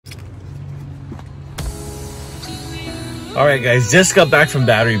All right, guys, just got back from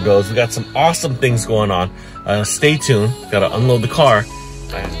battery builds. We got some awesome things going on. Stay tuned. Gotta unload the car.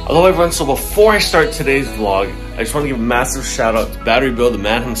 Hello, everyone. So before I start today's vlog, I just want to give a massive shout out to Battery Build, the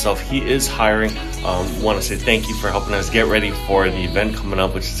man himself. He is hiring. Want to say thank you for helping us get ready for the event coming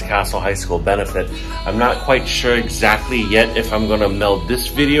up, which is the Castle High School benefit. I'm not quite sure exactly yet if I'm going to meld this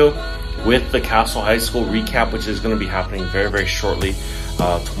video with the Castle High School recap, which is going to be happening very, very shortly,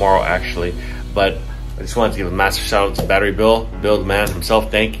 tomorrow actually. But I just wanted to give a massive shout out to Battery Bill, the man himself.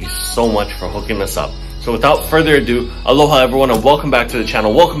 Thank you so much for hooking us up. So without further ado, aloha everyone and welcome back to the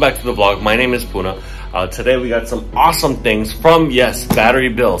channel. Welcome back to the vlog. My name is Puna. Today we got some awesome things from, yes, Battery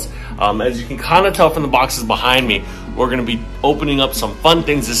Bills. As you can kind of tell from the boxes behind me, we're going to be opening up some fun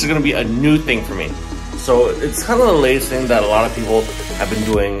things. This is going to be a new thing for me. So it's kind of the latest thing that a lot of people have been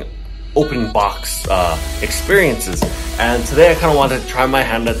doing, open box experiences. And today I kind of wanted to try my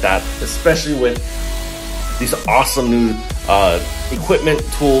hand at that, especially with these awesome new equipment,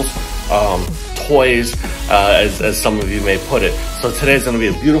 tools, toys, as some of you may put it. So today's going to be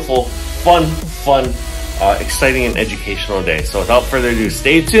a beautiful, fun, exciting and educational day. So without further ado,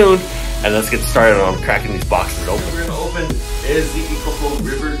 stay tuned and let's get started on cracking these boxes open. What we're going to open is the EcoFlow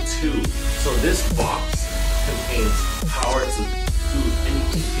River 2. So this box contains power to do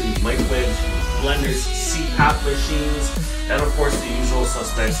anything, microwaves, blenders, CPAP machines, and of course the usual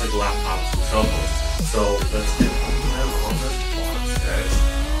suspects like laptops and cell phones. So let's get on this box, guys.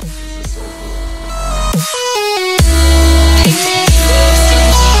 This is so cool.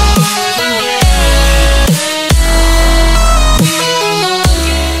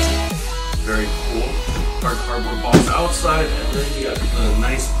 Very cool. Our cardboard box outside, and then you got the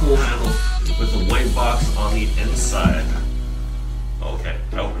nice pull handle with the white box on the inside. Okay,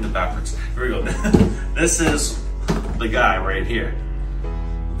 I opened it backwards. Here we go. This is the guy right here.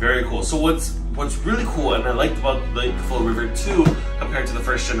 Very cool. So what's really cool, and I liked about the EcoFlow River 2 compared to the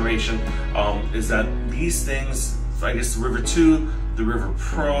first generation, is that these things, I guess the River 2, the River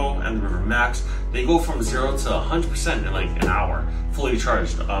Pro, and the River Max, they go from 0 to 100% in like an hour, fully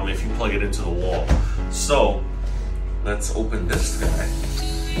charged, if you plug it into the wall. So let's open this guy.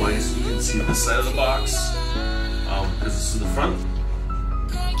 So you can see this side of the box, because this is the front,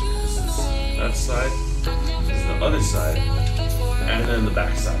 this is that side, this is the other side, and then the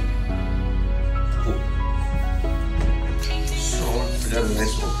back side. Cool. So we got a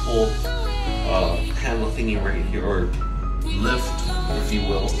nice little pull handle thingy right here, or lift, if you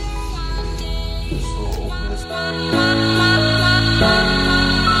will. So open this.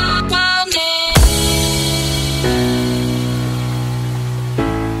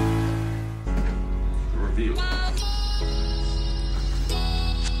 Reveal.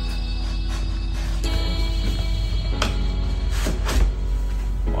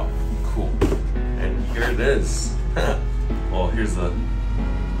 Wow, cool. And here it is. Well, here's the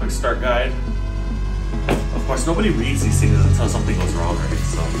quick start guide. Of course, nobody reads these things until something goes wrong, right?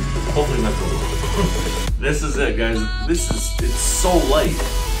 So hopefully nothing will. This is it, guys. It's so light.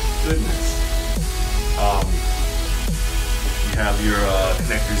 Goodness. You have your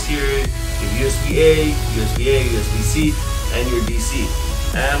connectors here, your USB-A, USB-A, USB-C, and your DC.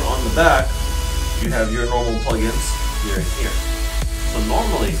 And on the back, you have your normal plugins here and here. So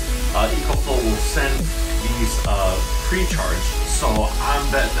normally, EcoFlow will send these pre-charged. So I'm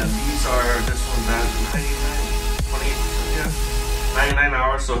betting that these are, this one's at 99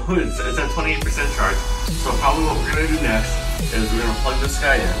 hours, so it's at 28% charge. So probably what we're gonna do next is we're gonna plug this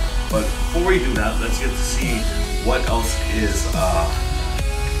guy in. But before we do that, let's get to see what else is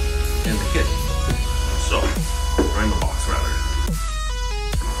in the kit. So, or in the box rather.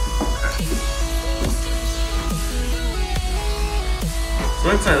 Okay. So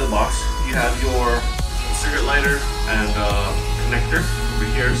inside of the box, you have your cigarette lighter and connector over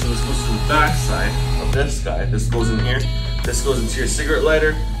here. So this goes to the back side of this guy. This goes in here. This goes into your cigarette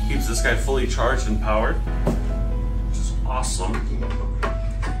lighter, keeps this guy fully charged and powered, which is awesome.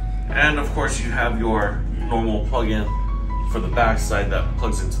 And of course you have your normal plug-in for the back side that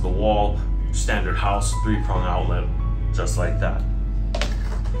plugs into the wall, standard house 3-prong outlet, just like that.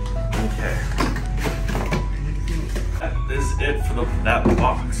 Okay. That is it for that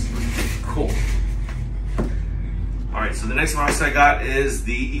box. Cool. Alright, so the next box I got is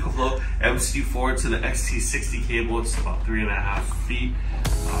the EcoFlow MC4 to the XT60 cable. It's about 3.5 feet.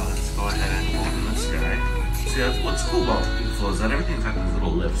 Let's go ahead and open this guy. See, what's cool about EcoFlow is that everything's got these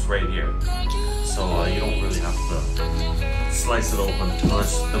little lips right here. So you don't really have to slice it open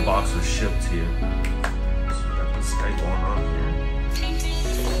unless the box was shipped to you. So we got this guy going on here.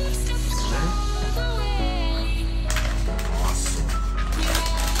 Awesome.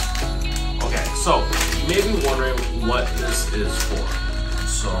 Okay, so may be wondering what this is for.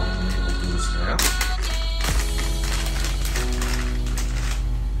 So let me open this guy up.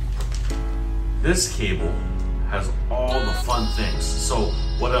 This cable has all the fun things. So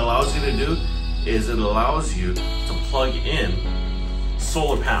what it allows you to do is it allows you to plug in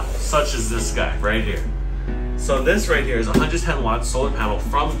solar panels, such as this guy right here. So this right here is a 110 watt solar panel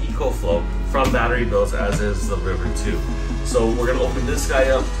from EcoFlow, from Battery Builds, as is the River 2. So we're gonna open this guy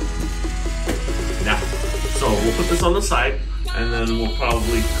up now. So we'll put this on the side, and then we'll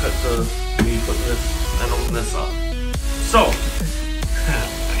probably cut me putting this and open this up. So,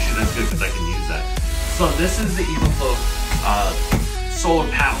 actually that's good because I can use that. So this is the EcoFlow solar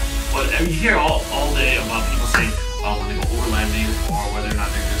panel. But you hear all day about people saying when they go overlanding or whether or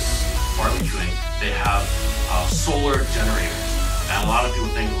not they're just barbecuing, they have solar generators. And a lot of people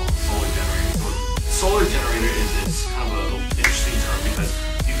think, oh, solar generator. So solar generator is kind of an interesting term because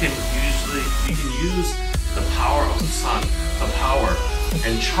you can use the power of the sun, the power,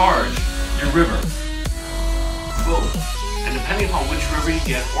 and charge your river. Boom. And depending upon which river you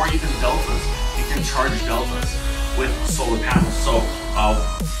get, or even deltas, you can charge deltas with solar panels. So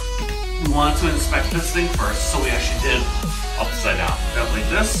we wanted to inspect this thing first, so we actually did upside down. Got like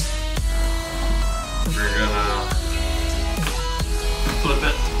this. We're gonna flip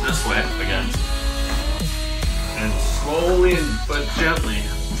it this way again, and slowly but gently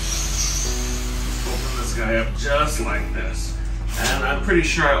open this guy up just like this. And I'm pretty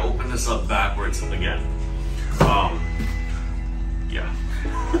sure I opened this up backwards again. Yeah.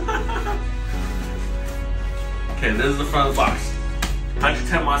 Okay, this is the front of the box.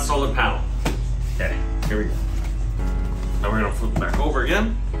 110 watt solar panel. Okay, here we go. Now we're gonna flip it back over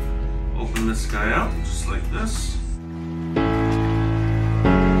again. Open this guy out, just like this.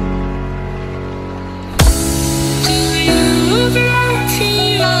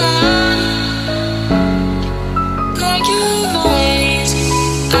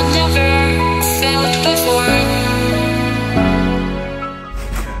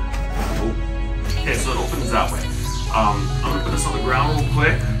 Okay, so it opens that way. I'm gonna put this on the ground real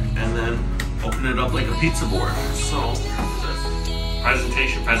quick and then open it up like a pizza board. So,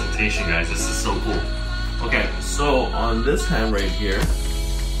 presentation, guys. This is so cool. Okay, so on this hand right here,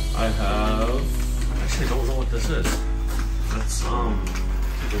 I have, actually I don't know what this is. Let's take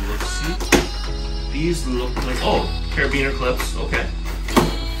a look, see. These look like, oh, carabiner clips, okay.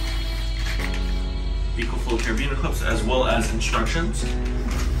 EcoFlow carabiner clips, as well as instructions.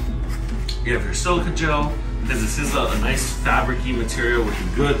 You have your silica gel, because this is a nice fabric-y material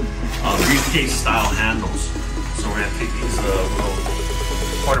with good briefcase style handles. So we're gonna take these little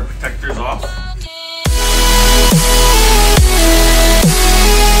quarter protectors off.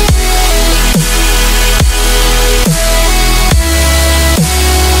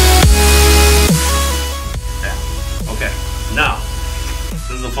 Yeah. Okay, now,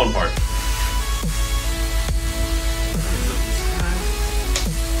 this is the fun part.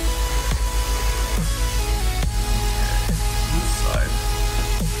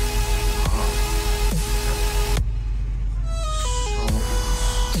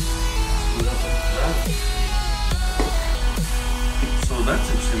 That's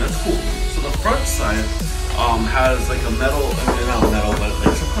interesting, that's cool. So the front side has like a metal, not metal, but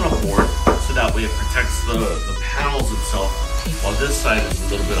like some kind of board, so that way it protects the panels itself, while this side is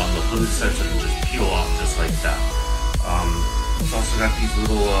a little bit on the hooded side, so it can just peel off just like that. It's also got these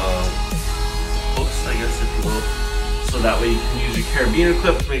little hooks, I guess, if you will, so that way you can use your carabiner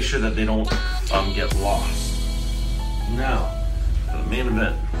clip to make sure that they don't get lost. Now, for the main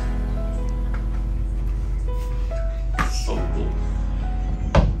event. So cool.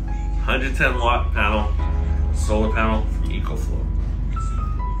 110 watt panel, solar panel from EcoFlow.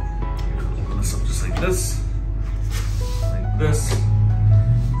 Open this up just like this,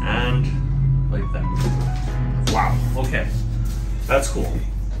 and like that. Wow, okay, that's cool.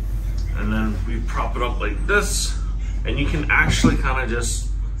 And then we prop it up like this, and you can actually kind of just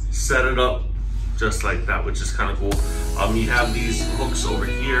set it up just like that, which is kind of cool. You have these hooks over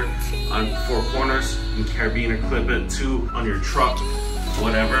here on 4 corners. You can carabiner clip it to on your truck,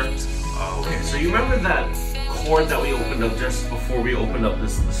 whatever. Okay, so you remember that cord that we opened up just before we opened up the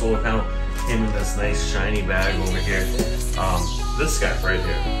solar panel? Came in this nice shiny bag over here. This guy right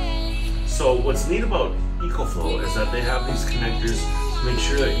here. So what's neat about EcoFlow is that they have these connectors to make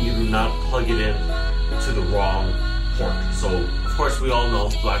sure that you do not plug it in to the wrong port. So of course we all know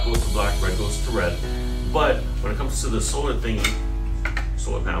black goes to black, red goes to red. But when it comes to the solar thingy,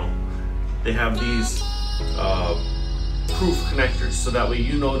 solar panel, they have these proof connectors, so that way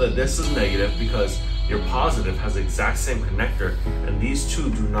you know that this is negative because your positive has the exact same connector, and these two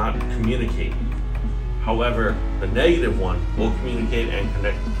do not communicate. However, the negative one will communicate and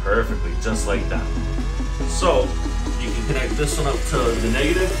connect perfectly, just like that. So you can connect this one up to the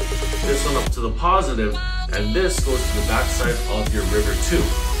negative, this one up to the positive, and this goes to the backside of your river too.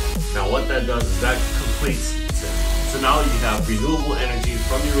 Now what that does is that completes it. So now you have renewable energy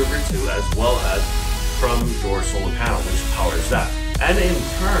from your river too, as well as from your solar panel, which powers that. And in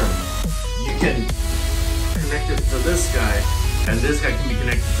turn, you can connect it to this guy, and this guy can be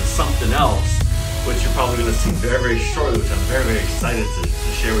connected to something else, which you're probably going to see very, very shortly, which I'm very, very excited to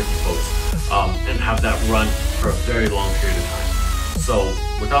share with you folks, and have that run for a very long period of time. So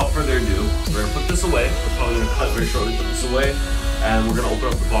without further ado, we're going to put this away. We're probably going to cut very shortly, put this away, and we're going to open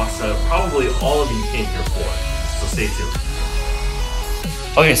up the box that probably all of you came here for. So stay tuned.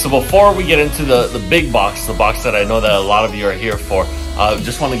 Okay, so before we get into the big box, the box that I know that a lot of you are here for,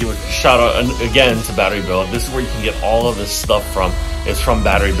 just want to give a shout out again to Battery Build. This is where you can get all of this stuff from. It's from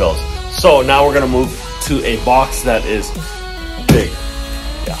Battery Builds. So now we're gonna move to a box that is big.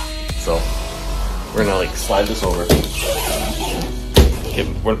 Yeah, so we're gonna like slide this over. Okay,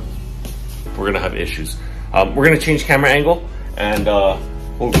 we're gonna have issues. We're gonna change camera angle, and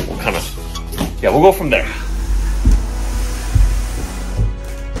we'll kind of, yeah, we'll go from there.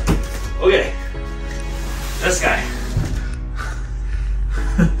 Okay, this guy.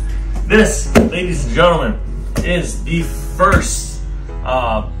 This, ladies and gentlemen, is the first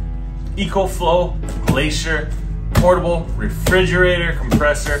EcoFlow Glacier portable refrigerator,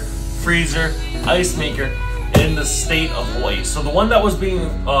 compressor, freezer, ice maker in the state of Hawaii. So the one that was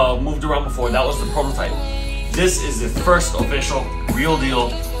being moved around before, that was the prototype. This is the first official, real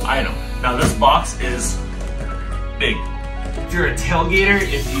deal item. Now this box is big. If you're a tailgater,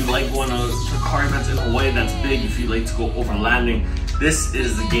 if you like going to car events in Hawaii, that's big. If you like to go overlanding, this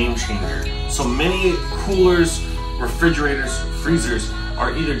is the game changer. So many coolers, refrigerators, freezers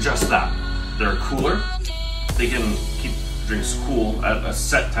are either just that. They're a cooler, they can keep drinks cool at a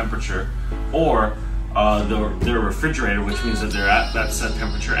set temperature, or they're a refrigerator, which means that they're at that set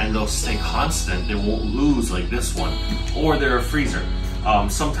temperature and they'll stay constant. They won't lose like this one. Or they're a freezer.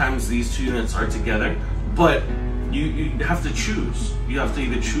 Sometimes these two units are together, but you have to choose. You have to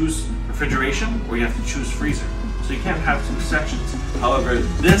either choose refrigeration or you have to choose freezer. So you can't have two sections. However,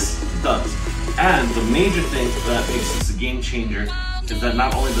 this does. And the major thing that makes this a game changer is that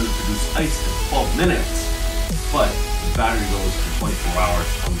not only does it produce ice in 12 minutes, but the battery goes for 24 hours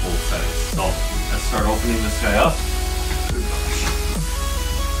on both settings. So let's start opening this guy up.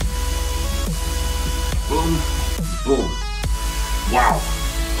 Boom, boom. Wow.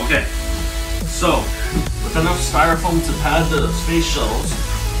 Okay. So, with enough styrofoam to pad the space shuttles,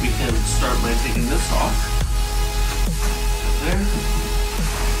 we can start by taking this off. Right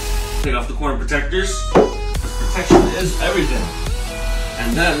there. Take off the corner protectors. Protection is everything.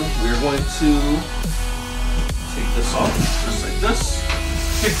 And then we're going to take this off, just like this.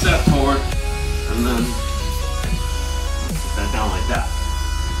 Kick that forward, and then put that down like that.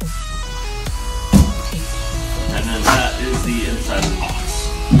 And then that is the inside of the box.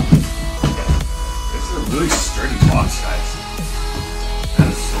 This is a really sturdy box, guys. That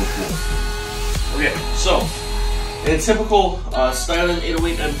is so cool. Okay, so in typical styling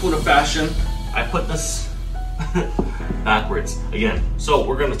 808 and Puna fashion, I put this backwards again. So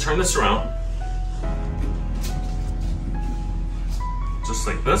we're going to turn this around, just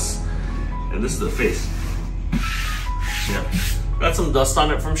like this, and this is the face. Yeah, got some dust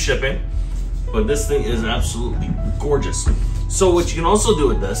on it from shipping, but this thing is absolutely gorgeous. So what you can also do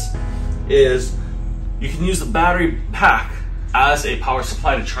with this is you can use the battery pack as a power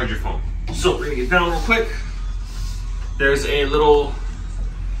supply to charge your phone. So we're gonna get down real quick. There's a little,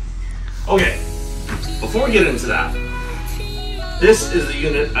 okay, before we get into that, this is the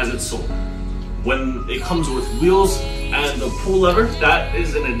unit as it's sold. When it comes with wheels and the pull lever, that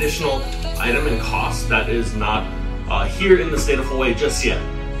is an additional item and cost that is not here in the state of Hawaii just yet.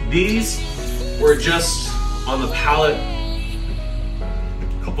 These were just on the pallet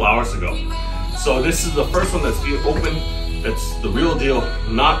a couple hours ago. So this is the first one that's being opened. It's the real deal,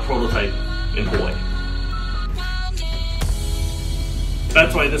 not prototype in Hawaii.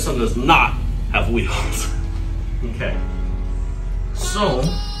 That's why this one does not have wheels. Okay. So,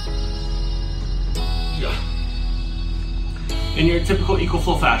 yeah. In your typical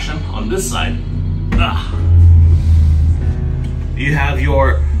EcoFlow fashion, on this side, you have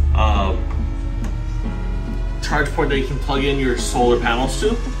your charge port that you can plug in your solar panels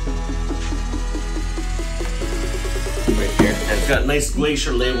to. Right here. And it's got nice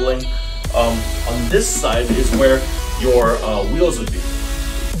Glacier labeling. On this side is where your wheels would be.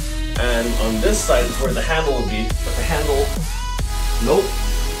 And on this side is where the handle would be, but the handle, nope,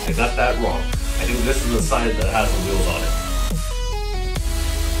 I got that wrong. I think this is the side that has the wheels on it.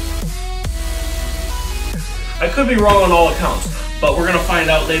 I could be wrong on all accounts, but we're gonna find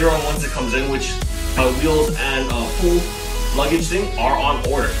out later on once it comes in, which wheels and full luggage thing are on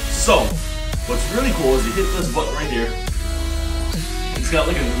order. So, what's really cool is you hit this button right here. It's got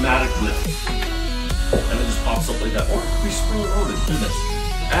like a pneumatic lift, and it just pops up like that. Or it could be spring loaded, goodness.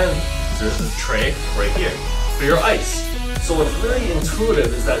 And there's a tray right here for your ice. So what's really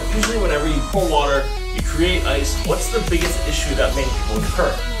intuitive is that usually whenever you pour water, you create ice, what's the biggest issue that many people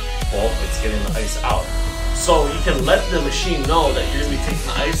incur? Well, it's getting the ice out. So you can let the machine know that you're gonna be taking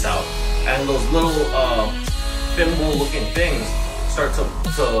the ice out, and those little thimble looking things start to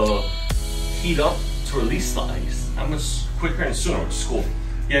heat up to release the ice. That much quicker and sooner, which is cool.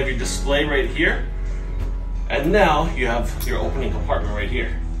 You have your display right here, and now you have your opening compartment right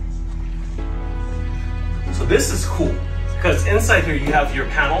here. So this is cool, because inside here you have your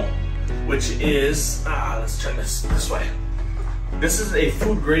panel, which is, let's turn this way. This is a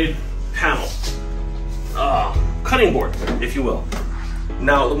food grade panel. Cutting board, if you will.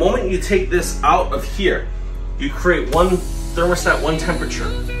 Now, the moment you take this out of here, you create one thermostat, one temperature.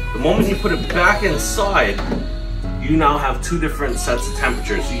 The moment you put it back inside, you now have two different sets of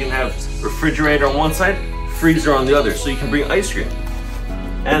temperatures. You can have refrigerator on one side, freezer on the other, so you can bring ice cream.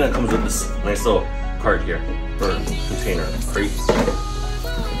 And it comes with this nice little cart here, or container, crate.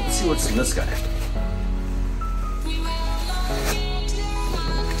 Let's see what's in this guy.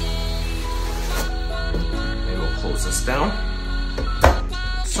 Close this down.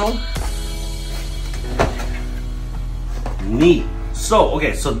 So neat. So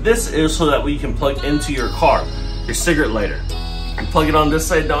okay, so this is so that we can plug into your car, your cigarette lighter. You plug it on this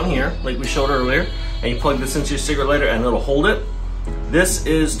side down here, like we showed earlier, and you plug this into your cigarette lighter and it'll hold it. This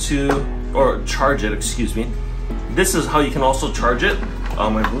is to, or charge it, excuse me. This is how you can also charge it. I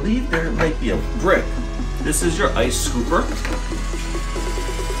believe there might be a brick. This is your ice scooper.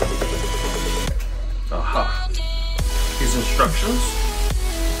 Aha. Here's instructions,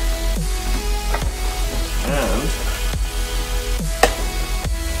 and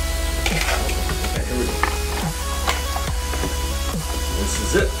okay, here we go. This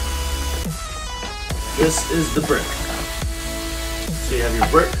is it. This is the brick. So you have your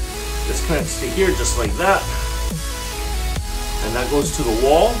brick. This connects to here just like that, and that goes to the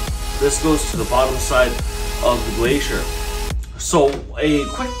wall. This goes to the bottom side of the Glacier. So a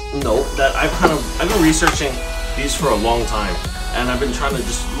quick note that I've been researching these for a long time, and I've been trying to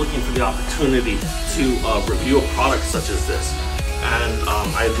just looking for the opportunity to review a product such as this, and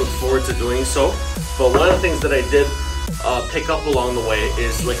I look forward to doing so. But one of the things that I did pick up along the way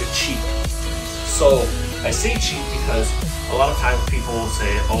is like a cheat. So I say cheat because a lot of times people will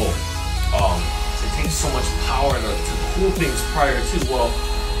say, oh, it takes so much power to cool things prior to. Well,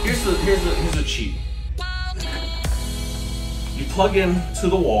 here's the cheat. You plug in to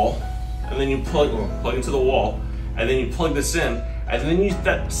the wall, and then you plug into the wall, and then you plug this in, and then you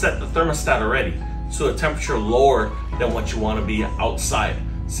set the thermostat already to a temperature lower than what you want to be outside.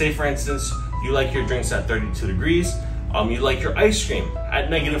 Say for instance, you like your drinks at 32 degrees, you like your ice cream at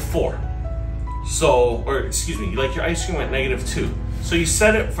 -4. So, or excuse me, you like your ice cream at -2. So you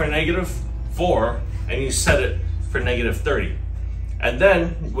set it for -4, and you set it for -30. And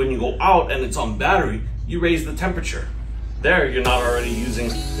then when you go out and it's on battery, you raise the temperature. There, you're not already using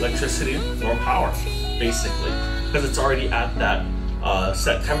electricity or power, basically, because it's already at that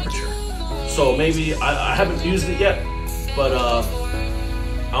set temperature. So maybe, I haven't used it yet, but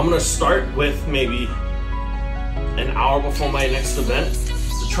I'm gonna start with maybe an hour before my next event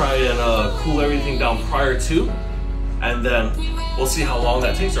to try and cool everything down prior to, and then we'll see how long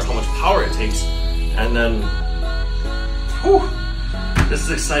that takes or how much power it takes, and then, whew, this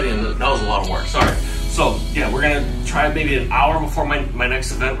is exciting. That was a lot of work, sorry. So yeah, we're gonna try maybe an hour before my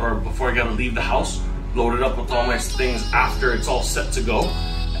next event, or before I gotta leave the house, load it up with all my things after it's all set to go,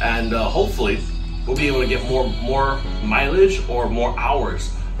 and hopefully we'll be able to get more mileage or more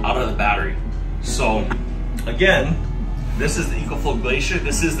hours out of the battery. So again, this is the EcoFlow Glacier.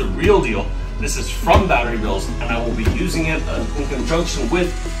 This is the real deal. This is from Battery Bills, and I will be using it in conjunction with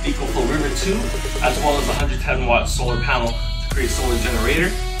EcoFlow River 2, as well as a 110 watt solar panel to create solar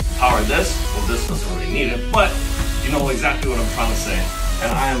generator. Power this. Well, this doesn't really need it, but you know exactly what I'm trying to say.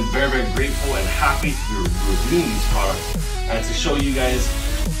 And I am very, very grateful and happy to be reviewing these products and to show you guys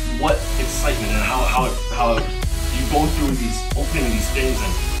what excitement and how you go through these, opening these things,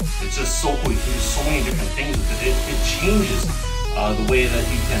 and it's just so cool. You can do so many different things with it. It changes the way that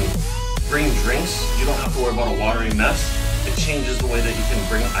you can bring drinks. You don't have to worry about a watery mess. It changes the way that you can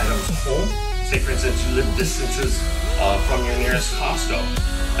bring items home. Say for instance, you live distances from your nearest Costco,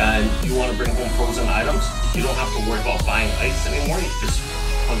 and you want to bring home frozen items, you don't have to worry about buying ice anymore. You just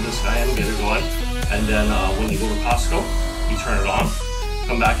plug this guy in, get it going, and then when you go to Costco, you turn it on,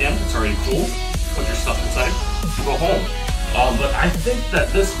 come back in, it's already cool, put your stuff inside, you go home. But I think that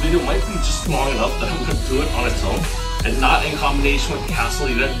this video might be just long enough that I'm going to do it on its own and not in combination with the castle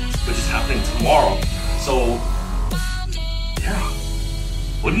event, which is happening tomorrow. So yeah,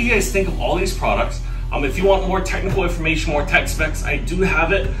 what do you guys think of all these products? If you want more technical information, more tech specs, I do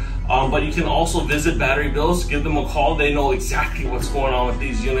have it. But you can also visit Battery Builds, give them a call. They know exactly what's going on with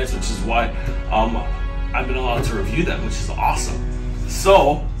these units, which is why I've been allowed to review them, which is awesome.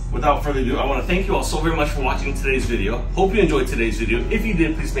 So without further ado, I want to thank you all so very much for watching today's video. Hope you enjoyed today's video. If you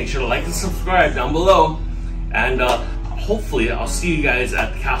did, please make sure to like and subscribe down below. And hopefully I'll see you guys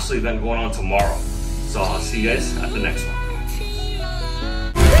at the castle event going on tomorrow. So I'll see you guys at the next one.